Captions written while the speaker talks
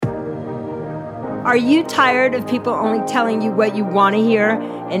Are you tired of people only telling you what you want to hear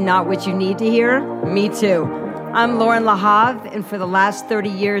and not what you need to hear? Me too. I'm Lauren LaHave, and for the last 30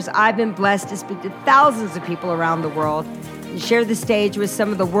 years, I've been blessed to speak to thousands of people around the world and share the stage with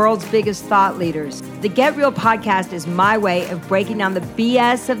some of the world's biggest thought leaders. The Get Real podcast is my way of breaking down the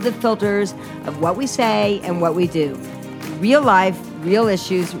BS of the filters of what we say and what we do. Real life, real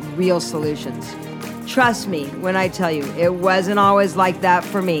issues, real solutions. Trust me when I tell you, it wasn't always like that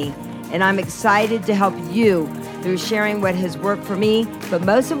for me. And I'm excited to help you through sharing what has worked for me, but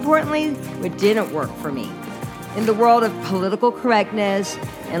most importantly, what didn't work for me. In the world of political correctness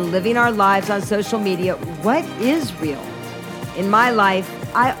and living our lives on social media, what is real? In my life,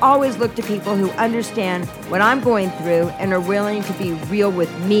 I always look to people who understand what I'm going through and are willing to be real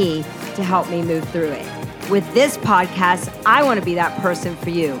with me to help me move through it. With this podcast, I want to be that person for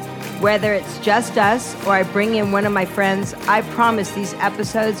you. Whether it's just us or I bring in one of my friends, I promise these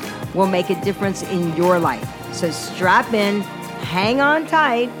episodes will make a difference in your life. So strap in, hang on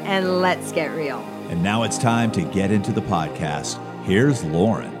tight, and let's get real. And now it's time to get into the podcast. Here's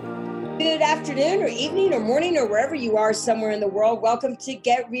Lauren. Good afternoon or evening or morning or wherever you are somewhere in the world. Welcome to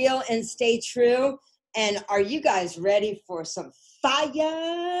Get Real and Stay True. And are you guys ready for some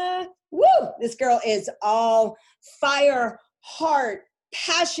fire? Woo! This girl is all fire, heart,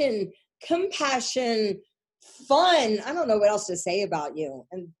 passion, compassion, fun. I don't know what else to say about you.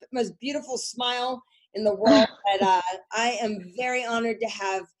 And the most beautiful smile in the world. But I am very honored to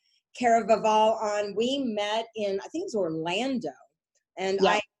have Kara Vaval on. We met in, I think it was Orlando. And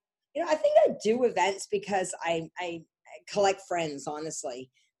yeah. I think I do events because I collect friends, honestly.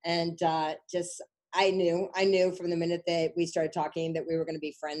 And I knew from the minute that we started talking that we were going to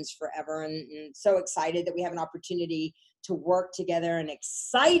be friends forever, and so excited that we have an opportunity to work together, and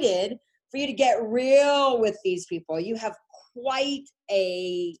excited for you to get real with these people. You have quite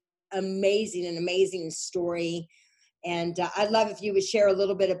a amazing story, and I'd love if you would share a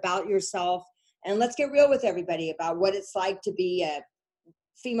little bit about yourself, and let's get real with everybody about what it's like to be a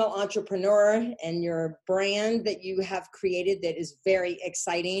female entrepreneur and your brand that you have created that is very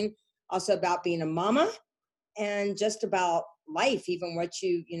exciting. Also about being a mama and just about life, even what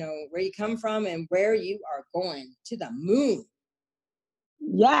where you come from and where you are going to the moon.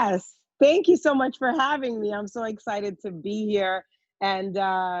 Yes. Thank you so much for having me. I'm so excited to be here. And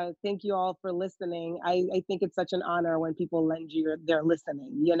thank you all for listening. I think it's such an honor when people lend you their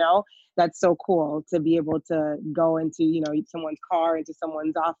listening, That's so cool to be able to go into, someone's car, into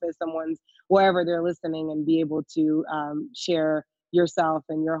someone's office, wherever they're listening, and be able to share yourself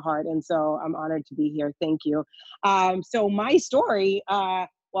and your heart. And so I'm honored to be here. Thank you. So my story,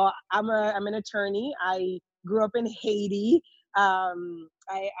 well, I'm an attorney. I grew up in Haiti.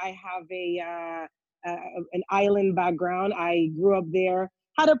 I have an island background. I grew up there,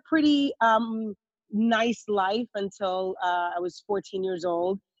 had a pretty nice life until I was 14 years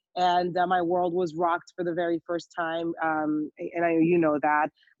old. And my world was rocked for the very first time. And I know you know that,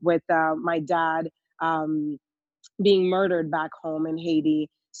 with my dad being murdered back home in Haiti.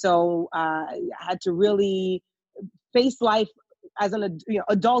 So I had to really face life as an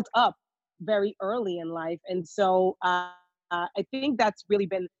adult up very early in life. And so I think that's really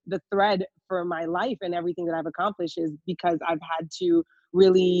been the thread for my life, and everything that I've accomplished is because I've had to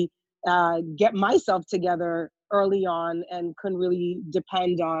really get myself together early on, and couldn't really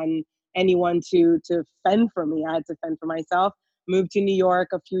depend on anyone to fend for me. I had to fend for myself. Moved to New York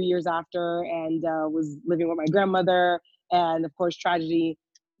a few years after, and was living with my grandmother. And of course, tragedy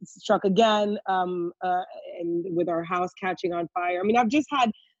struck again, and with our house catching on fire. I mean, I've just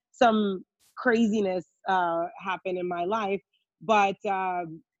had some craziness happen in my life, but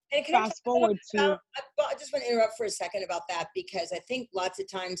fast forward to... I just want to interrupt for a second about that, because I think lots of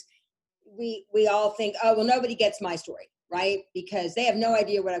times we all think, oh, well, nobody gets my story, right? Because they have no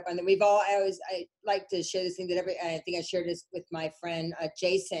idea what I've gone through. I like to share this thing that I think I shared this with my friend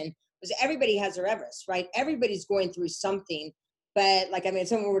Jason, was everybody has their Everest, right? Everybody's going through something. But if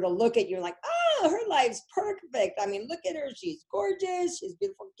someone were to look at you like, oh, her life's perfect. I mean, look at her. She's gorgeous. She has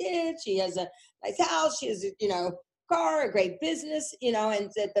beautiful kids. She has a nice house. She has, car, a great business, and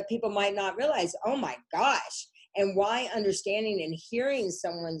that the people might not realize, oh my gosh. And why understanding and hearing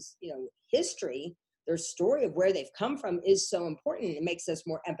someone's, history, their story of where they've come from is so important. It makes us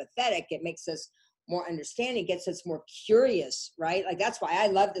more empathetic. It makes us more understanding, gets us more curious, right? Like, that's why I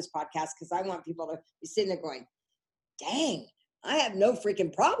love this podcast, because I want people to be sitting there going, dang, I have no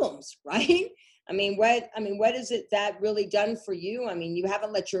freaking problems, right? What is it that really done for you? I mean, you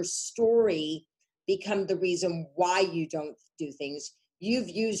haven't let your story become the reason why you don't do things. You've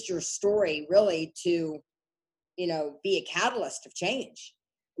used your story really to, be a catalyst of change.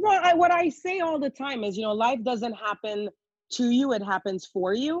 Well, what I say all the time is, life doesn't happen to you; it happens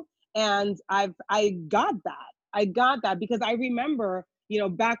for you. And I got that. I got that because I remember,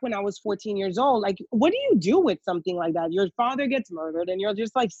 back when I was 14 years old, like, what do you do with something like that? Your father gets murdered, and you're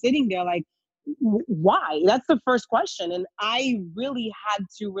just like sitting there, like, why? That's the first question. And I really had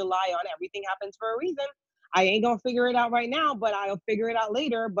to rely on everything happens for a reason. I ain't gonna figure it out right now, but I'll figure it out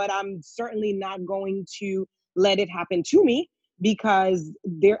later. But I'm certainly not going to let it happen to me because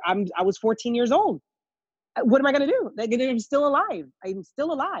I was 14 years old. What am I gonna do? Like, I'm still alive. I'm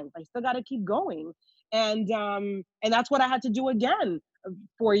still alive. I still got to keep going, and that's what I had to do again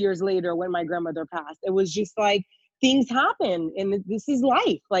 4 years later when my grandmother passed. It was just like things happen, and this is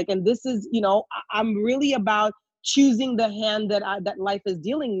life. Like, and this is, I'm really about choosing the hand that life is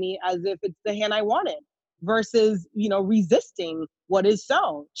dealing me as if it's the hand I wanted, versus resisting what is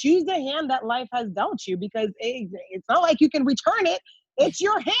so. Choose the hand that life has dealt you because it's not like you can return it. It's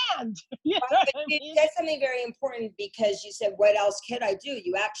your hand. You know Right, what but I you mean? said something very important because you said, what else could I do?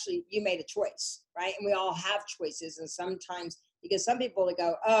 You made a choice, right? And we all have choices. And sometimes, because some people will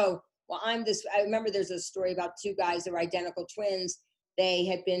go, oh, well, I remember there's a story about two guys that were identical twins. They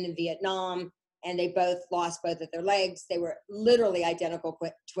had been in Vietnam and they both lost both of their legs. They were literally identical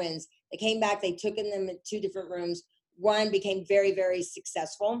twins. They came back, they took in them in two different rooms. One became very, very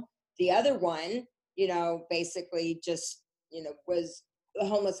successful. The other one, basically just, was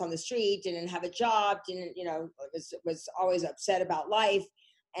homeless on the street, didn't have a job, didn't, was always upset about life.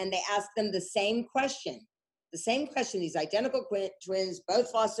 And they asked them the same question, these identical twins,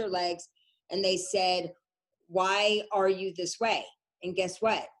 both lost their legs. And they said, why are you this way? And guess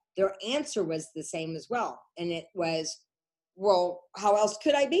what? Their answer was the same as well. And it was, well, how else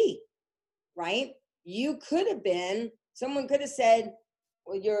could I be? Right? Someone could have said,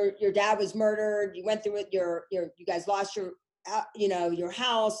 well, your dad was murdered. You went through it. You guys lost your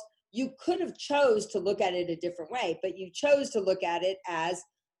house. You could have chose to look at it a different way, but you chose to look at it as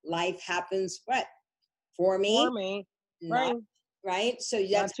life happens. What? For For me, me, not right? right. So Not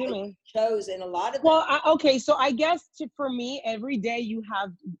that's to how me. you chose, and a lot of them. Well, okay. So I guess for me, every day you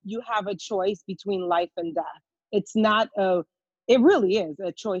have a choice between life and death. It's not a. It really is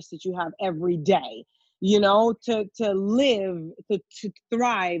a choice that you have every day. To live, to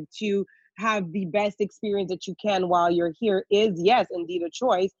thrive, to have the best experience that you can while you're here is, yes, indeed, a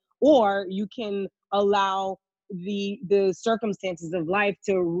choice. Or you can allow the circumstances of life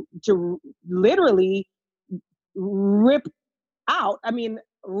to literally rip out, I mean,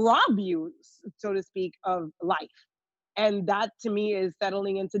 rob you, so to speak, of life. And that to me is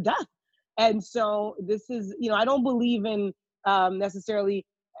settling into death. And so this is, I don't believe in necessarily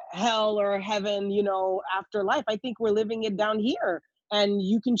hell or heaven, after life. I think we're living it down here. And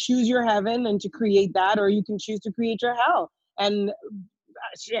you can choose your heaven and to create that, or you can choose to create your hell. And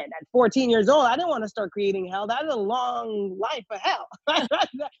shit, at 14 years old, I didn't want to start creating hell. That is a long life of hell.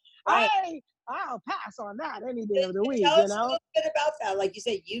 Right. I'll pass on that any day of the But week, tell us a little bit about that. Like you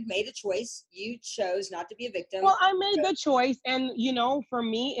said, you made a choice. You chose not to be a victim. Well, I made the choice, and for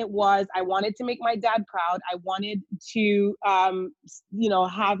me, it was I wanted to make my dad proud. I wanted to,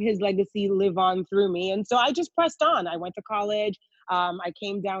 have his legacy live on through me, and so I just pressed on. I went to college. I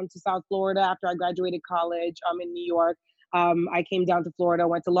came down to South Florida after I graduated college. In New York. I came down to Florida,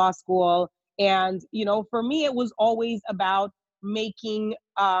 went to law school, and for me, it was always about making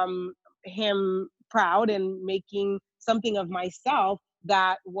him proud and making something of myself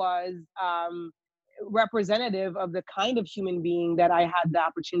that was representative of the kind of human being that I had the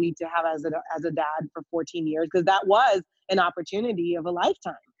opportunity to have as a dad for 14 years, because that was an opportunity of a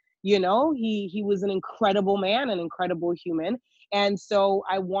lifetime. He was an incredible man, an incredible human. And so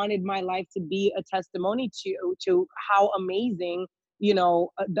I wanted my life to be a testimony to how amazing,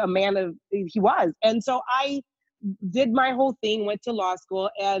 the man he was. And so I did my whole thing, went to law school,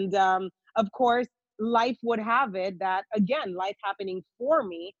 and of course, life would have it that, again, life happening for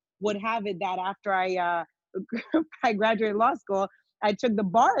me would have it that after I graduated law school, I took the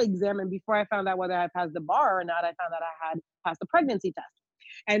bar exam, and before I found out whether I passed the bar or not, I found out I had passed the pregnancy test.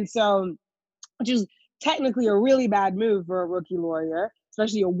 And so, which is technically a really bad move for a rookie lawyer,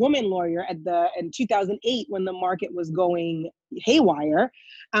 especially a woman lawyer in 2008 when the market was going haywire.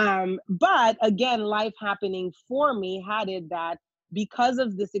 But again, life happening for me had it that because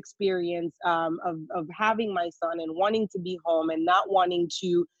of this experience of having my son and wanting to be home and not wanting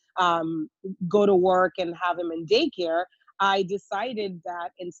to go to work and have him in daycare, I decided that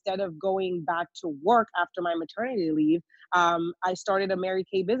instead of going back to work after my maternity leave, I started a Mary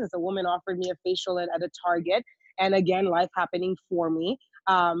Kay business. A woman offered me a facial at a Target. And again, life happening for me.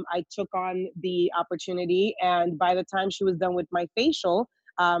 I took on the opportunity. And by the time she was done with my facial,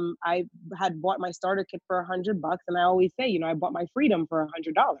 I had bought my starter kit for $100, and I always say, I bought my freedom for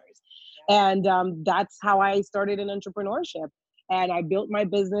 $100. And that's how I started in entrepreneurship. And I built my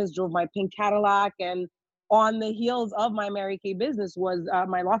business, drove my pink Cadillac, and on the heels of my Mary Kay business was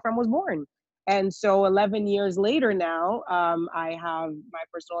my law firm was born. And so 11 years later now, I have my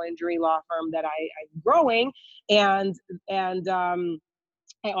personal injury law firm that I'm growing, and I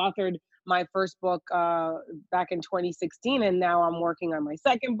authored my first book back in 2016, and now I'm working on my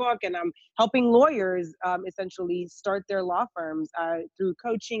second book, and I'm helping lawyers essentially start their law firms through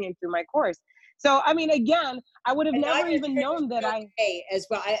coaching and through my course. So, I mean, again, I would have never even known that as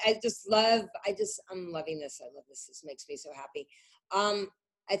well. I'm loving this. I love this. This makes me so happy.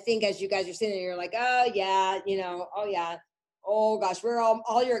 I think as you guys are sitting there, you're like, oh yeah, oh yeah. Oh gosh, we're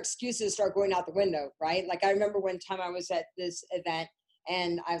all your excuses start going out the window, right? Like I remember one time I was at this event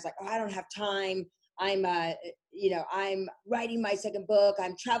and I was like, oh, I don't have time. I'm writing my second book.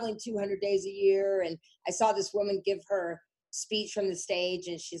 I'm traveling 200 days a year. And I saw this woman give her speech from the stage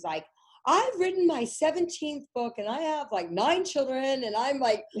and she's like, I've written my 17th book and I have like 9 children and I'm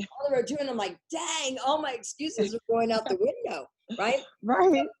like on the road too. And I'm like, dang, all my excuses are going out the window, right?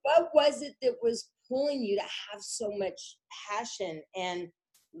 Right. So what was it that was pulling you to have so much passion and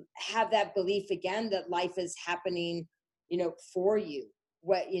have that belief again that life is happening, for you?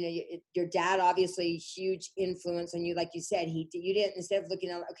 What, your dad, obviously huge influence on you. Like you said, you didn't, instead of looking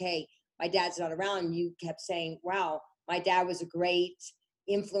at, okay, my dad's not around, you kept saying, wow, my dad was a great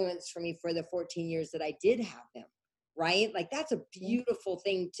influence for me for the 14 years that I did have them, right? Like that's a beautiful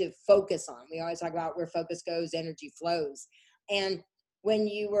thing to focus on. We always talk about where focus goes, energy flows. And when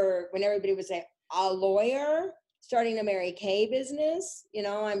everybody was a lawyer starting a Mary Kay business,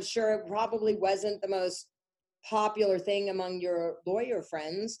 I'm sure it probably wasn't the most popular thing among your lawyer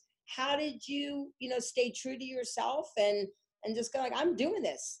friends. How did you, stay true to yourself and just go like, I'm doing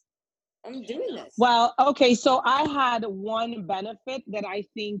this. Well, okay. So I had one benefit that I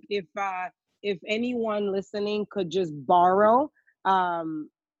think if anyone listening could just borrow,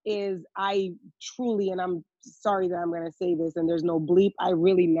 is I truly, and I'm sorry that I'm going to say this and there's no bleep, I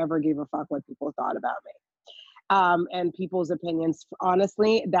really never gave a fuck what people thought about me. And people's opinions.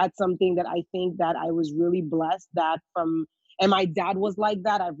 Honestly, that's something that I think that I was really blessed and my dad was like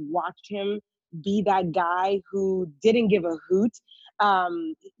that. I've watched him be that guy who didn't give a hoot.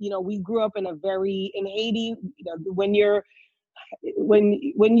 We grew up in Haiti,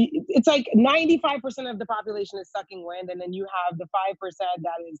 it's like 95% of the population is sucking wind, and then you have the 5%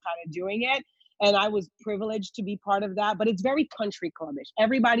 that is kind of doing it. And I was privileged to be part of that, but it's very country clubbish.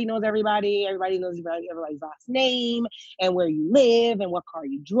 Everybody knows everybody. Everybody knows everybody's last name and where you live and what car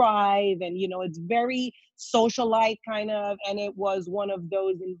you drive. And, it's very socialite kind of, and it was one of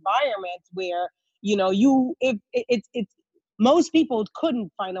those environments where, most people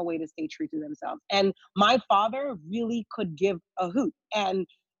couldn't find a way to stay true to themselves. And my father really could give a hoot. And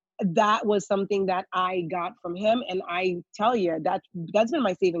that was something that I got from him. And I tell you, that's been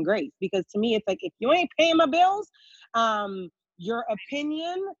my saving grace, because to me, it's like, if you ain't paying my bills, your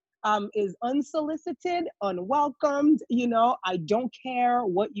opinion is unsolicited, unwelcomed. I don't care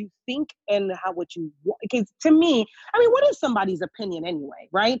what you think and what you want. Because to me, what is somebody's opinion anyway,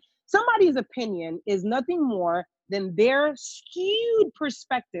 right? Somebody's opinion is nothing more than their skewed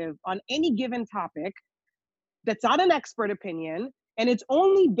perspective on any given topic that's not an expert opinion, and it's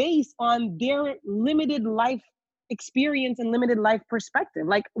only based on their limited life experience and limited life perspective.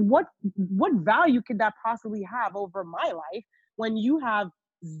 Like what value could that possibly have over my life when you have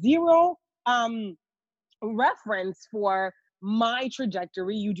zero reference for my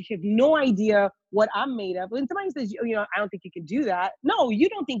trajectory? You have no idea what I'm made of. When somebody says, I don't think you can do that. No, you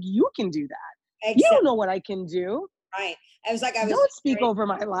don't think you can do that. Exactly. You don't know what I can do. Right. Don't speak over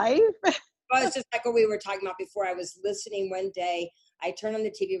my life. Well, it's just like what we were talking about before. I was listening one day. I turned on the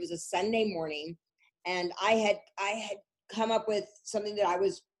TV. It was a Sunday morning, and I had come up with something that I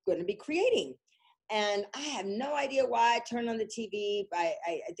was going to be creating, and I had no idea why I turned on the TV. I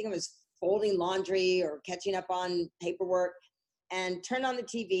think I was folding laundry or catching up on paperwork, and turned on the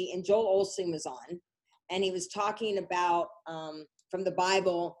TV. And Joel Osteen was on, and he was talking about from the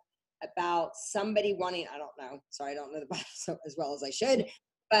Bible about somebody wanting. I don't know. Sorry, I don't know the Bible so as well as I should.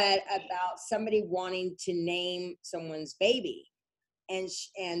 But about somebody wanting to name someone's baby. And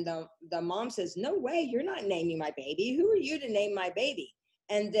the mom says, no way, you're not naming my baby. Who are you to name my baby?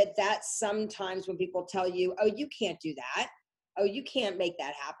 And that's sometimes when people tell you, oh, you can't do that. Oh, you can't make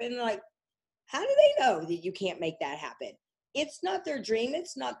that happen. Like, how do they know that you can't make that happen? It's not their dream.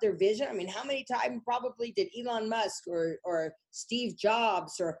 It's not their vision. How many times probably did Elon Musk or Steve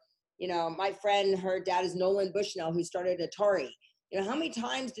Jobs or, my friend, her dad is Nolan Bushnell, who started Atari. how many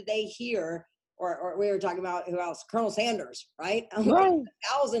times did they hear, or we were talking about who else? Colonel Sanders, right? Right.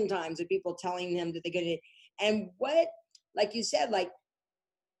 1,000 times of people telling them that they get it. And what, like you said, like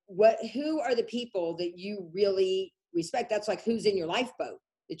who are the people that you really respect? That's like who's in your lifeboat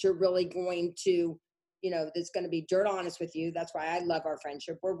that you're really going to, that's going to be dirt honest with you. That's why I love our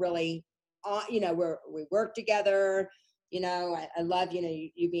friendship. We're really, we work together. I love,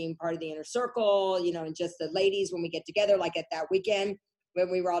 you being part of the inner circle, and just the ladies when we get together, like at that weekend when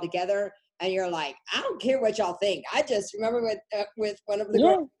we were all together. And you're like, I don't care what y'all think. I just remember with one of the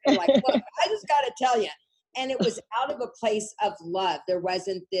girls, like, look, I just got to tell you. And it was out of a place of love. There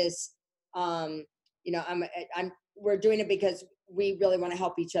wasn't this, we're doing it because we really want to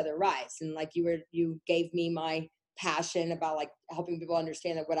help each other rise. And like you gave me my passion about like helping people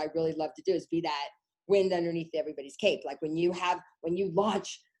understand that what I really love to do is be that wind underneath everybody's cape. Like when you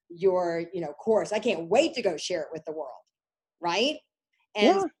launch your, course, I can't wait to go share it with the world. Right.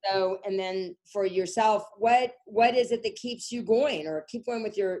 And so, and then for yourself, what is it that keeps you going, or keep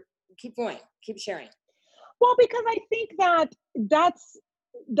keep sharing? Well, because I think that's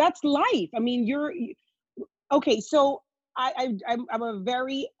life. I mean, okay. So I'm a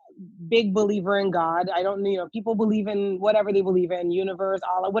very big believer in God. I don't, people believe in whatever they believe in, universe,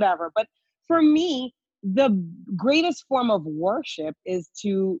 Allah, whatever. But for me, the greatest form of worship is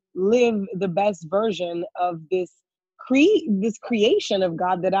to live the best version of this creation of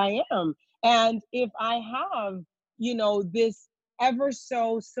God that I am. And if I have, this ever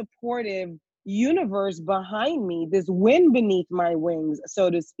so supportive universe behind me, this wind beneath my wings, so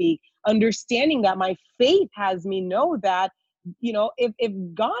to speak, understanding that my faith has me know that, if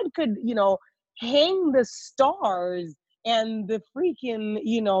God could, hang the stars and the freaking,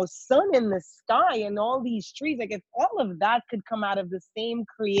 sun in the sky and all these trees, like if all of that could come out of the same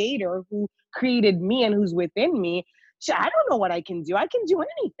creator who created me and who's within me, I don't know what I can do. I can do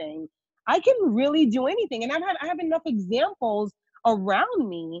anything. I can really do anything. And I have enough examples around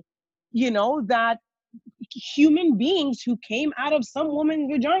me, that human beings who came out of some woman's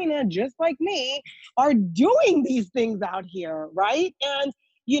vagina, just like me, are doing these things out here, right? And,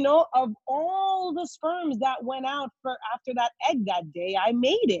 of all the sperms that went out after that egg that day, I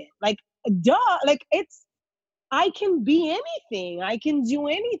made it. Like, duh, like I can be anything. I can do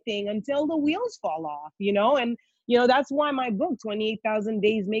anything until the wheels fall off, and that's why my book, 28,000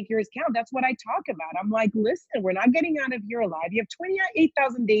 Days Make Yours Count, that's what I talk about. I'm like, listen, we're not getting out of here alive. You have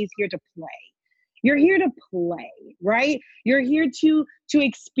 28,000 days here to play. You're here to play, right? You're here to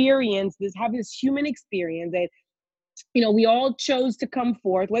experience this, have this human experience that, we all chose to come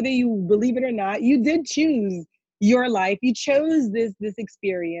forth, whether you believe it or not. You did choose your life. You chose this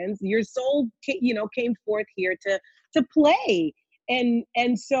experience. Your soul, came forth here to play. And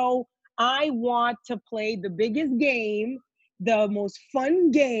so I want to play the biggest game, the most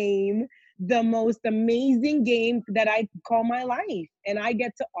fun game, the most amazing game that I call my life. And I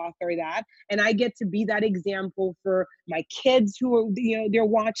get to author that. And I get to be that example for my kids who are, they're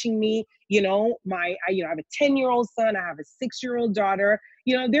watching me. I have a 10-year-old son. I have a 6-year-old daughter.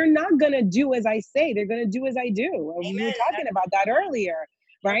 They're not going to do as I say. They're going to do as I do. Amen. We were talking about that earlier,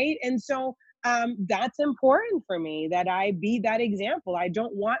 right? And so that's important for me, that I be that example. I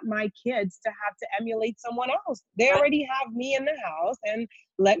don't want my kids to have to emulate someone else. They already have me in the house, and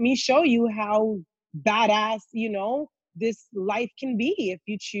let me show you how badass, this life can be if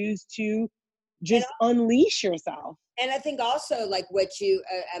you choose to just unleash yourself. And I think also like what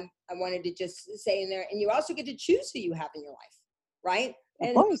I wanted to just say in there, and you also get to choose who you have in your life, right?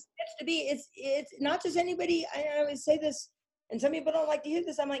 Of course. It's not just anybody. I always say this, and some people don't like to hear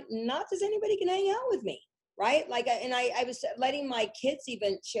this. I'm like, not just anybody can hang out with me, right? Like, I was letting my kids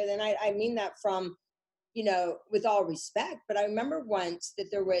even share that. And I mean that from, with all respect. But I remember once that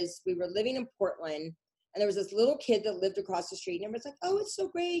we were living in Portland, and there was this little kid that lived across the street. And everyone's like, oh, it's so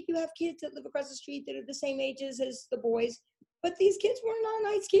great. You have kids that live across the street that are the same ages as the boys. But these kids were not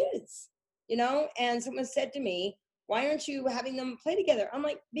nice kids, And someone said to me, why aren't you having them play together? I'm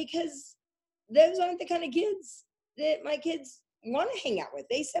like, because those aren't the kind of kids that my kids want to hang out with.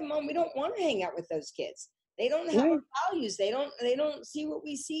 They said, Mom, we don't want to hang out with those kids. They don't have our values. They don't see what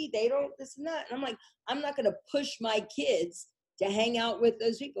we see. They don't this and that. And I'm like, I'm not going to push my kids to hang out with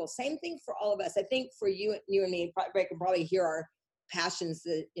those people. Same thing for all of us. I think for you and me, I can probably hear our passions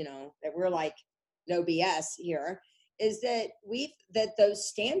that, that we're like, no BS here, is that those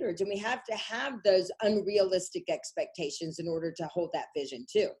standards, and we have to have those unrealistic expectations in order to hold that vision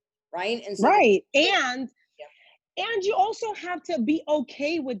too. Right. And so And you also have to be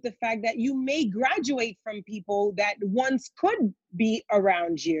okay with the fact that you may graduate from people that once could be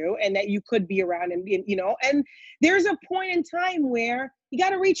around you and that you could be around, and and there's a point in time where you got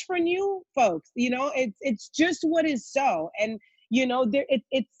to reach for new folks. It's just what is so. And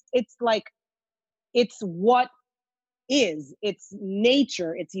it's like, it's what is, it's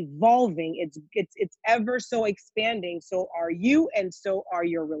nature, it's evolving, it's ever so expanding. So are you, and so are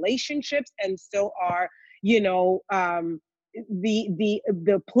your relationships, and so are the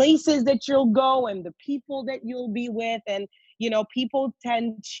places that you'll go, and the people that you'll be with. And people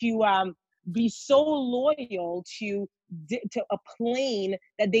tend to be so loyal to a plane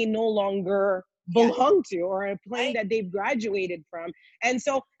that they no longer belong to, or a plane that they've graduated from. And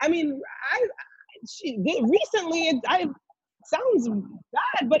so, I mean, recently, I sounds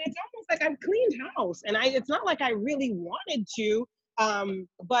bad, but it's almost like I've cleaned house, and it's not like I really wanted to,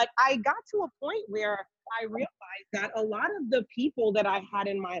 but I got to a point where I realized that a lot of the people that I had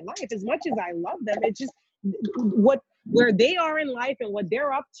in my life, as much as I love them, it's just where they are in life and what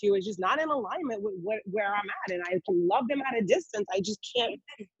they're up to is just not in alignment with where I'm at. And I can love them at a distance. I just can't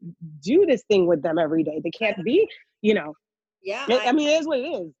do this thing with them every day. They can't be, Yeah. I mean, it is what it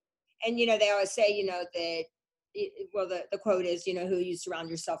is. And, they always say, that, well, the quote is, who you surround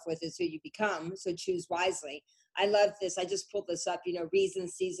yourself with is who you become. So choose wisely. I love this. I just pulled this up, reason,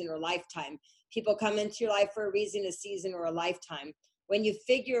 season, or lifetime. People come into your life for a reason, a season, or a lifetime. When you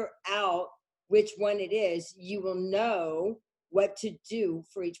figure out which one it is, you will know what to do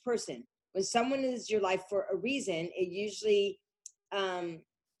for each person. When someone is your life for a reason, it usually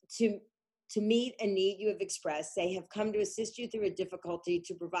to meet a need you have expressed. They have come to assist you through a difficulty,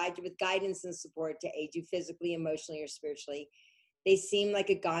 to provide you with guidance and support, to aid you physically, emotionally, or spiritually. They seem like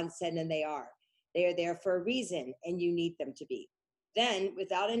a godsend, and they are. They are there for a reason, and you need them to be. Then,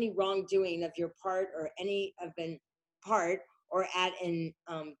 without any wrongdoing of your part, or any of an part, or at an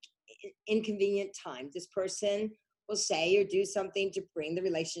inconvenient time, this person will say or do something to bring the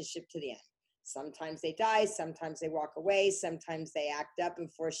relationship to the end. Sometimes they die, sometimes they walk away, sometimes they act up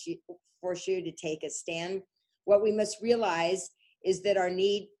and force you to take a stand. What we must realize is that our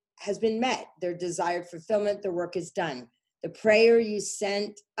need has been met. Their desired fulfillment, their work is done. The prayer you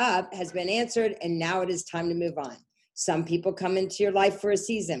sent up has been answered, and now it is time to move on. Some people come into your life for a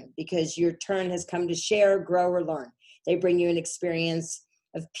season because your turn has come to share, grow, or learn. They bring you an experience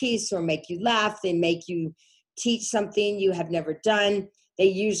of peace, or make you laugh. They make you teach something you have never done. They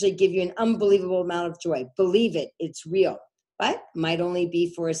usually give you an unbelievable amount of joy. Believe it, it's real, but might only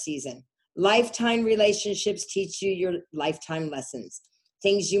be for a season. Lifetime relationships teach you your lifetime lessons,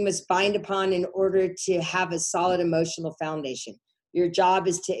 things you must bind upon in order to have a solid emotional foundation. Your job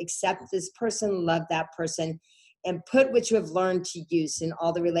is to accept this person, love that person, and put what you have learned to use in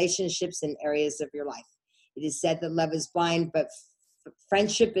all the relationships and areas of your life. It is said that love is blind, but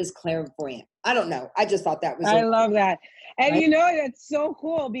friendship is clairvoyant. I don't know. I just thought that was. I love that. And right? that's so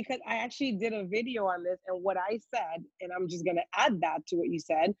cool, because I actually did a video on this, and what I said, and I'm just going to add that to what you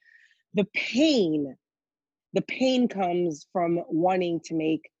said, the pain comes from wanting to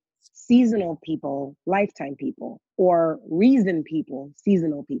make seasonal people lifetime people, or reason people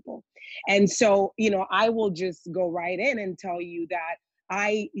seasonal people. And so, I will just go right in and tell you that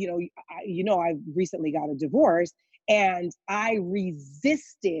I recently got a divorce, and I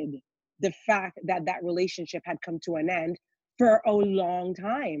resisted the fact that that relationship had come to an end for a long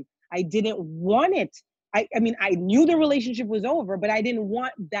time. I didn't want it. I mean, I knew the relationship was over, but I didn't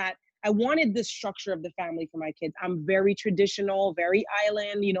want that. I wanted the structure of the family for my kids. I'm very traditional, very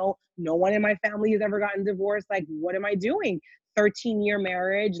island. No one in my family has ever gotten divorced. Like, what am I doing? 13-year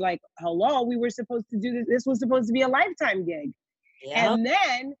marriage. Like, hello, we were supposed to do this. This was supposed to be a lifetime gig. Yeah. And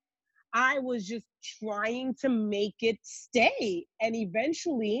then I was just trying to make it stay. And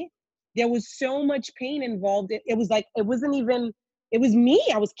eventually there was so much pain involved. It was like, it was me.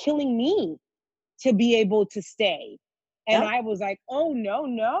 I was killing me to be able to stay. And I was like, oh,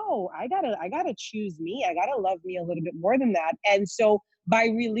 no, I gotta choose me. I gotta love me a little bit more than that. And so by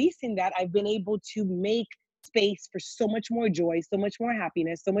releasing that, I've been able to make space for so much more joy, so much more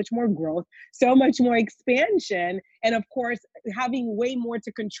happiness, so much more growth, so much more expansion. And of course, having way more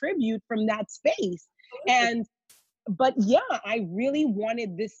to contribute from that space. But yeah, I really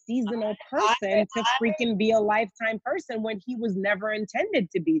wanted this seasonal person to freaking be a lifetime person when he was never intended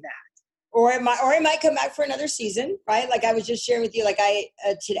to be that. Or it might come back for another season, right? Like I was just sharing with you, like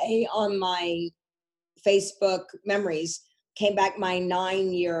today on my Facebook memories came back my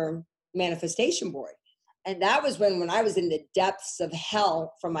 9-year manifestation board. And that was when I was in the depths of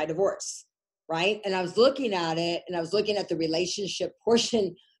hell from my divorce, right? And I was looking at it, and I was looking at the relationship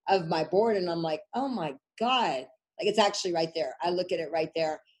portion of my board, and I'm like, oh my God, Like it's actually right there. I look at it right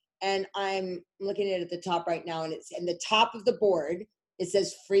there. And I'm looking at it at the top right now. And it's in the top of the board. It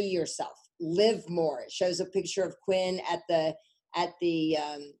says free yourself, live more. It shows a picture of Quinn at the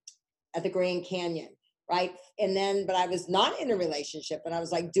Grand Canyon, right? And then, but I was not in a relationship, and I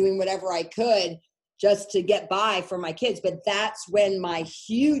was like doing whatever I could just to get by for my kids. But that's when my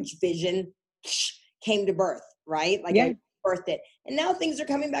huge vision came to birth, right? Like I birthed it, and now things are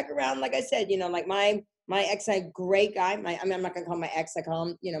coming back around. Like I said, like my ex, a great guy. I'm not gonna call him my ex. I call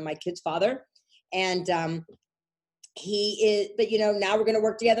him, my kid's father, and he is. But now we're gonna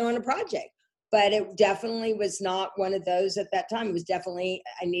work together on a project. But it definitely was not one of those at that time. It was definitely,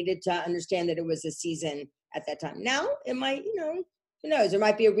 I needed to understand that it was a season at that time. Now it might, who knows? There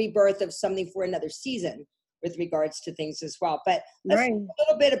might be a rebirth of something for another season with regards to things as well. But let's talk a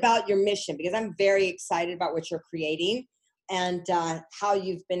little bit about your mission, because I'm very excited about what you're creating and how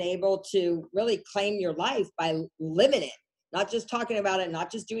you've been able to really claim your life by living it, not just talking about it,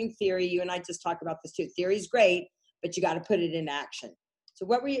 not just doing theory. You and I just talk about this too. Theory is great, but you got to put it into action. So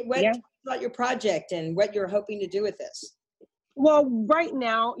what about your project and what you're hoping to do with this? Well, right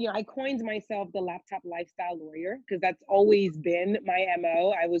now, I coined myself the laptop lifestyle lawyer because that's always been my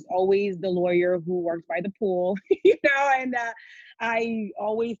MO. I was always the lawyer who worked by the pool, and I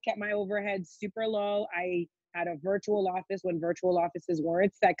always kept my overhead super low. I had a virtual office when virtual offices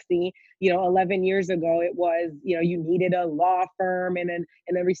weren't sexy. 11 years ago, it was, you needed a law firm and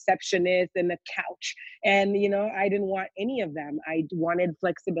a receptionist and a couch. And, I didn't want any of them. I wanted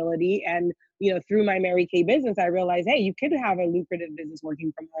flexibility. And, through my Mary Kay business, I realized, hey, you could have a lucrative business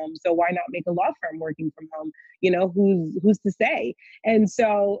working from home. So why not make a law firm working from home? Who's to say? And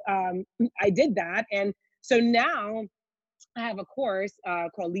so I did that. And so now I have a course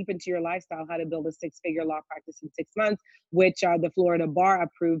called Leap Into Your Lifestyle, How to Build a Six-Figure Law Practice in 6 months, which the Florida Bar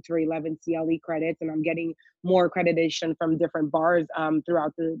approved for 11 CLE credits. And I'm getting more accreditation from different bars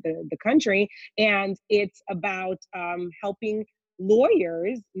throughout the country. And it's about helping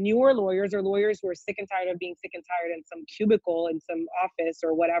lawyers, newer lawyers, or lawyers who are sick and tired of being sick and tired in some cubicle in some office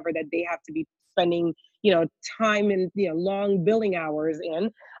or whatever that they have to be spending, time and, long billing hours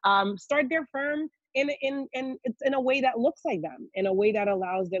in, start their firm in it's in a way that looks like them, in a way that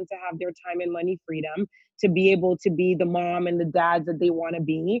allows them to have their time and money freedom, to be able to be the mom and the dads that they want to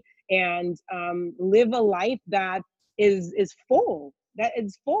be, and live a life that is full,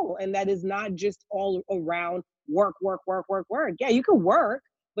 and that is not just all around work. Yeah, you could work,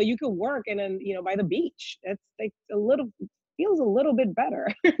 but you could work and then, by the beach. That's like feels a little bit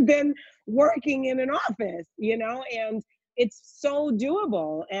better than working in an office, and it's so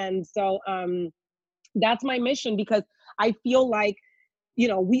doable. And so that's my mission, because I feel like,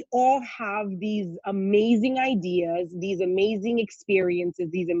 we all have these amazing ideas, these amazing experiences,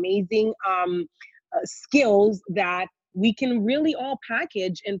 these amazing skills that we can really all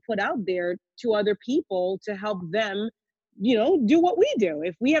package and put out there to other people to help them, do what we do.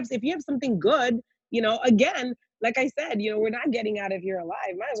 If you have something good, again, like I said, we're not getting out of here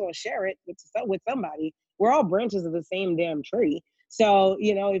alive. Might as well share it with somebody. We're all branches of the same damn tree. So,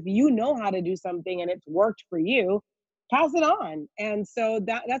 if you know how to do something and it's worked for you, pass it on. And so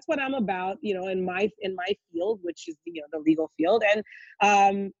that's what I'm about, in my field, which is, the legal field. And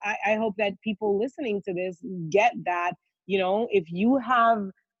I hope that people listening to this get that, if you have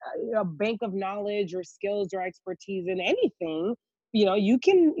a bank of knowledge or skills or expertise in anything, you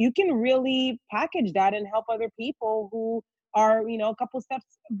can really package that and help other people who are, a couple steps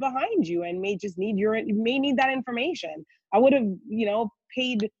behind you and may need that information. I would have,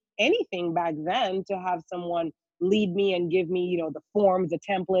 paid anything back then to have someone lead me and give me, the forms, the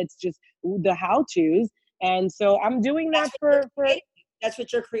templates, just the how-tos. And so I'm doing that for that's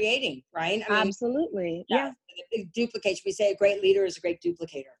what you're creating, right? I mean, absolutely. Yeah. Duplication. We say a great leader is a great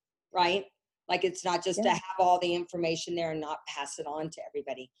duplicator, right? Like it's not just to have all the information there and not pass it on to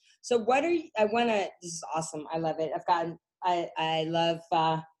everybody. So this is awesome. I love it.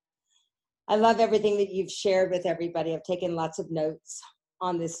 I love everything that you've shared with everybody. I've taken lots of notes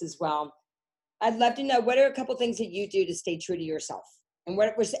on this as well. I'd love to know, what are a couple things that you do to stay true to yourself?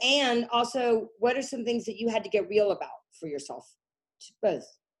 And also, what are some things that you had to get real about for yourself? Both.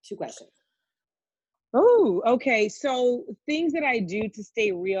 2 questions. Oh, okay. So things that I do to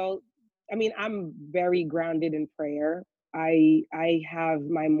stay real. I mean, I'm very grounded in prayer. I have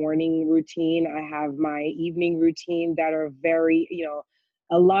my morning routine. I have my evening routine that are very,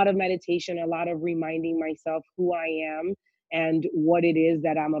 a lot of meditation, a lot of reminding myself who I am and what it is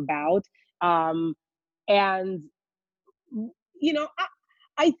that I'm about. And,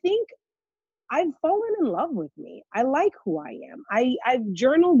 I think I've fallen in love with me. I like who I am. I've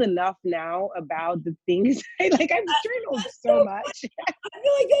journaled enough now about the things I like. I've journaled That's so so much. I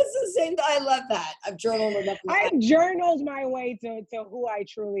feel like that's the same. I love that. I've journaled enough. I've journaled my way to who I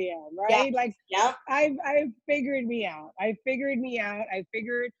truly am, Yeah. right? Like Yeah. I've figured me out. I figured me out. I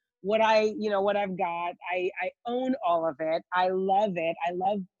figured what what I've got. I own all of it. I love it. I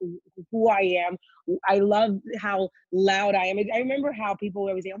love who I am. I love how loud I am. I remember how people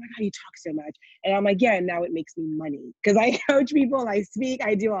always say, "Oh my God, you talk so much," and I'm like, "Yeah." Now it makes me money because I coach people, I speak,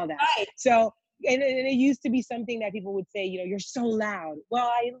 I do all that. Right. So, and it used to be something that people would say, you're so loud. Well,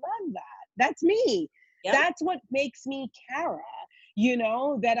 I love that. That's me. Yep. That's what makes me Kara.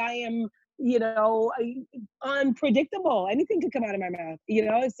 That I am, unpredictable. Anything could come out of my mouth.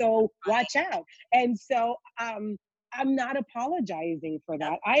 So watch out. And so I'm not apologizing for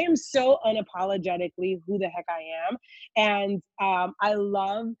that. I am so unapologetically who the heck I am. And I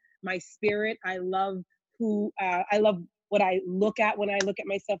love my spirit. I love I love what I look at when I look at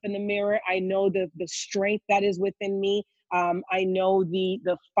myself in the mirror. I know the strength that is within me. I know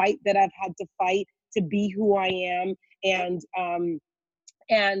the fight that I've had to fight to be who I am. And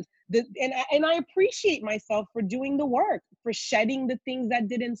I appreciate myself for doing the work, for shedding the things that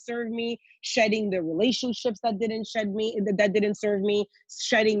didn't serve me, shedding the relationships that didn't serve me,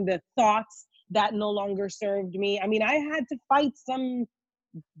 shedding the thoughts that no longer served me. I mean, I had to fight some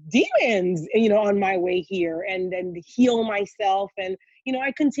demons, on my way here, and then heal myself. And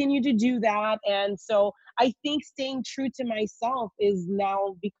I continue to do that. And so I think staying true to myself is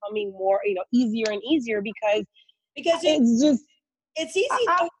now becoming more, easier and easier because it's just it's easy.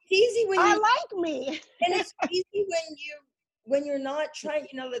 I, It's easy when I you like me. and it's easy when you're not trying,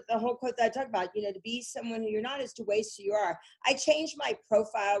 the whole quote that I talk about, to be someone who you're not is to waste who you are. I changed my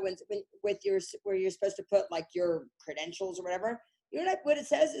profile when with where you're supposed to put like your credentials or whatever. You know what it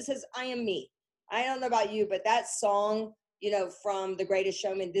says? It says, I am me. I don't know about you, but that song, from The Greatest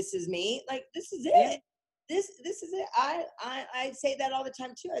Showman, This Is Me, like, this is it. Yeah. This is it. I say that all the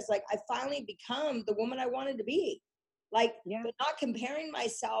time too. It's like, I finally become the woman I wanted to be. Like, Yeah. but not comparing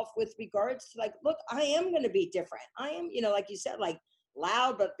myself with regards to like, look, I am going to be different. I am, like you said, like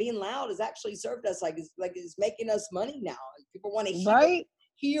loud, but being loud has actually served us. It's making us money now. People want to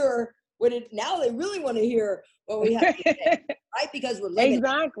hear what it, now they really want to hear what we have to say, right? Because we're living.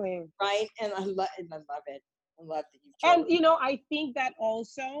 Exactly. Right. And I love it. I love that you've And, chosen. I think that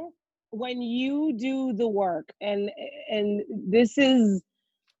also when you do the work, and this is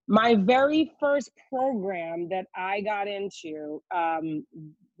my very first program that I got into,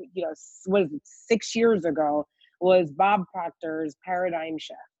 what is it, 6 years ago, was Bob Proctor's Paradigm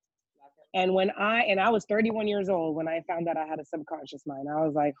Shift. And I was 31 years old when I found out I had a subconscious mind. I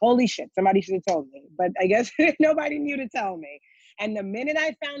was like, holy shit, somebody should have told me. But I guess nobody knew to tell me. And the minute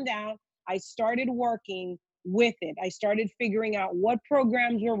I found out, I started working with it. I started figuring out what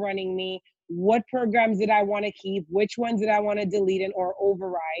programs were running me, what programs did I want to keep, which ones did I want to delete or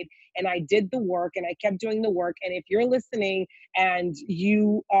override. And I did the work, and I kept doing the work. And if you're listening and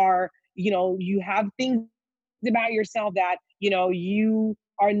you are, you have things about yourself that, you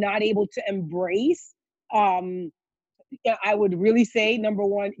are not able to embrace, I would really say, number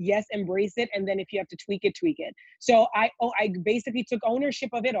one, yes, embrace it. And then if you have to tweak it, tweak it. So I basically took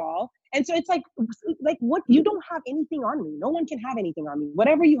ownership of it all. And so it's like what, you don't have anything on me. No one can have anything on me.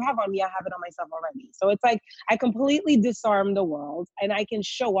 Whatever you have on me, I have it on myself already. So it's like, I completely disarm the world, and I can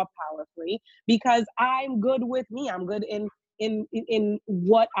show up powerfully because I'm good with me. I'm good in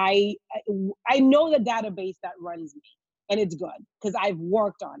what I know the database that runs me, and it's good because I've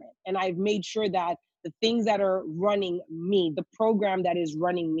worked on it, and I've made sure that the things that are running me, the program that is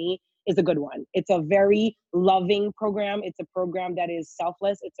running me, is a good one. It's a very loving program. It's a program that is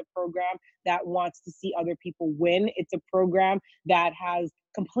selfless. It's a program that wants to see other people win. It's a program that has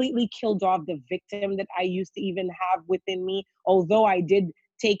completely killed off the victim that I used to even have within me. Although I did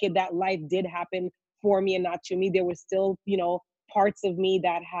take it that life did happen for me and not to me, there was still, parts of me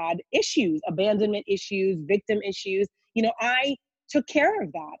that had issues, abandonment issues, victim issues. I took care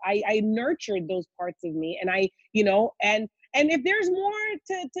of that. I nurtured those parts of me, and and if there's more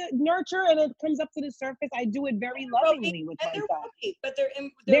to nurture and it comes up to the surface, I do it very lovingly with myself. There will be, but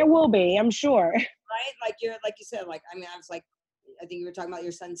there will be, I'm sure. Right? Like you said, like, I mean, I was like, I think you were talking about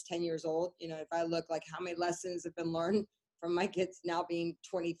your son's 10 years old. If I look like how many lessons have been learned from my kids now being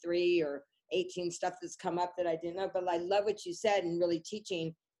 23 or 18, stuff that's come up that I didn't know. But I love what you said, and really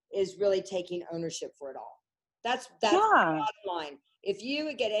teaching is really taking ownership for it all. That's the bottom line. If you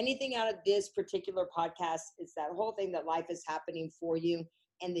would get anything out of this particular podcast, it's that whole thing that life is happening for you,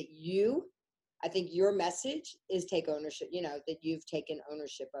 and that I think your message is take ownership, that you've taken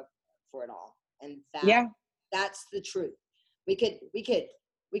ownership of for it all. And that's the truth. We could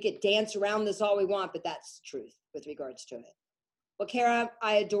dance around this all we want, but that's the truth with regards to it. Well, Kara,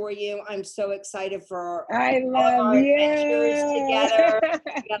 I adore you. I'm so excited for all of our adventures together.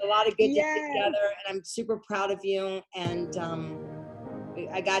 We got a lot of good days together, and I'm super proud of you. And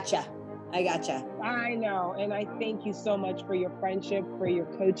I gotcha. I know. And I thank you so much for your friendship, for your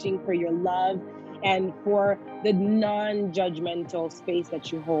coaching, for your love, and for the non-judgmental space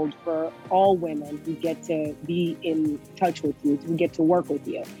that you hold for all women who get to be in touch with you, who get to work with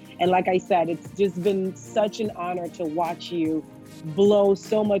you. And like I said, it's just been such an honor to watch you blow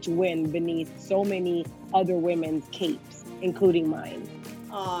so much wind beneath so many other women's capes, including mine.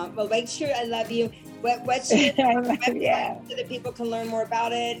 Well, make sure I love you. What's your website so that people can learn more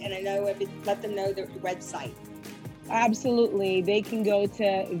about it? And I know let them know their website. Absolutely. They can go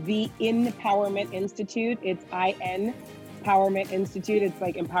to the Empowerment Institute. It's IN Empowerment Institute. It's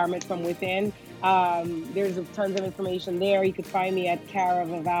like empowerment from within. There's tons of information there. You could find me at Kara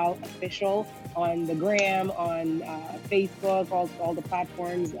Vaval Official on the gram, on Facebook, all the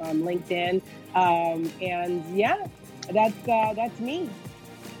platforms, LinkedIn. And yeah, that's me.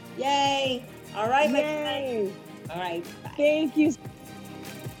 Yay. All right. Yay. All right. Bye. Thank you.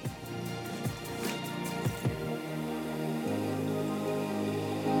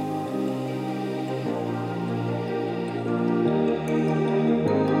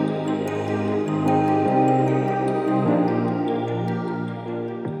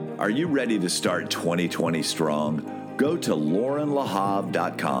 Are you ready to start 2020 strong? Go to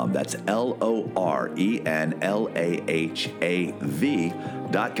LaurenLahav.com. That's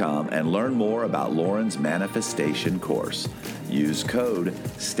LORENLAHAV.com and learn more about Lauren's manifestation course. Use code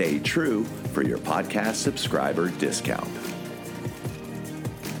STAYTRUE for your podcast subscriber discount.